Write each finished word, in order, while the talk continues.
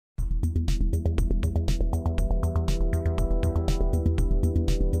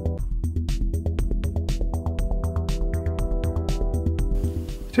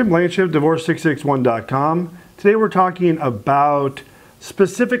Tim Blankenship, Divorce661.com. Today we're talking about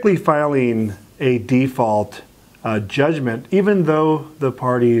specifically filing a default judgment, even though the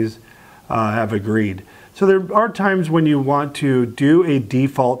parties have agreed. So there are times when you want to do a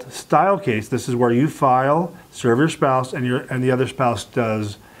default style case. This is where you file, serve your spouse, and the other spouse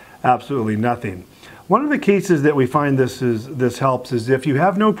does absolutely nothing. One of the cases that we find this helps is if you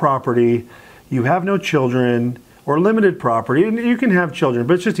have no property, you have no children, or limited property, and you can have children,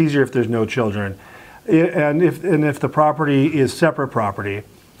 but it's just easier if there's no children. And if the property is separate property,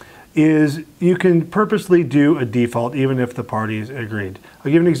 you can purposely do a default even if the parties agreed.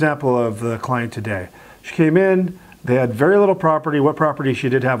 I'll give an example of the client today. She came in, they had very little property. What property she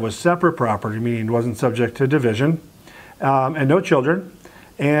did have was separate property, meaning it wasn't subject to division, and no children.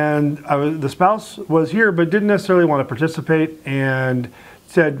 And the spouse was here but didn't necessarily want to participate and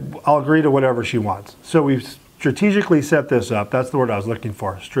said, I'll agree to whatever she wants. So we've strategically set this up. That's the word I was looking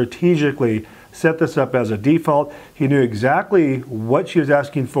for. Strategically set this up as a default. He knew exactly what she was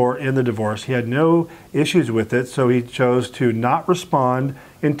asking for in the divorce. He had no issues with it, so he chose to not respond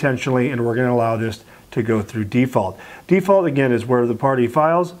intentionally, and we're going to allow this to go through default. Default, again, is where the party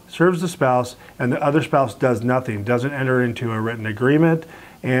files, serves the spouse, and the other spouse does nothing, doesn't enter into a written agreement,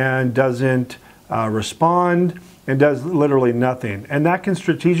 and doesn't respond, and does literally nothing. And that can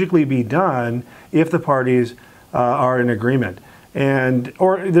strategically be done if the parties are in agreement.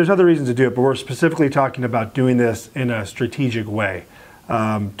 Or there's other reasons to do it, but we're specifically talking about doing this in a strategic way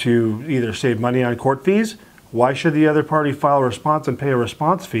to either save money on court fees. Why should the other party file a response and pay a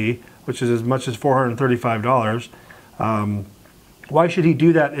response fee, which is as much as $435? Why should he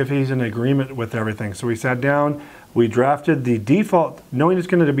do that if he's in agreement with everything? So we sat down, we drafted the default, knowing it's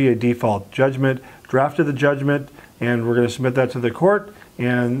going to be a default judgment, drafted the judgment, and we're going to submit that to the court,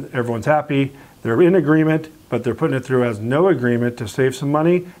 and everyone's happy. They're in agreement, but they're putting it through as no agreement to save some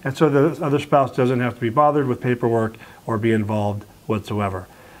money, and so the other spouse doesn't have to be bothered with paperwork or be involved whatsoever.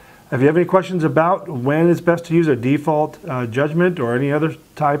 If you have any questions about when it's best to use a default judgment or any other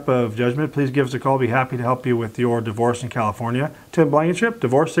type of judgment, please give us a call. I'll be happy to help you with your divorce in California. Tim Blankenship,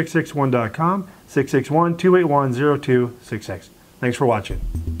 Divorce661.com, 661-281-0266. Thanks for watching.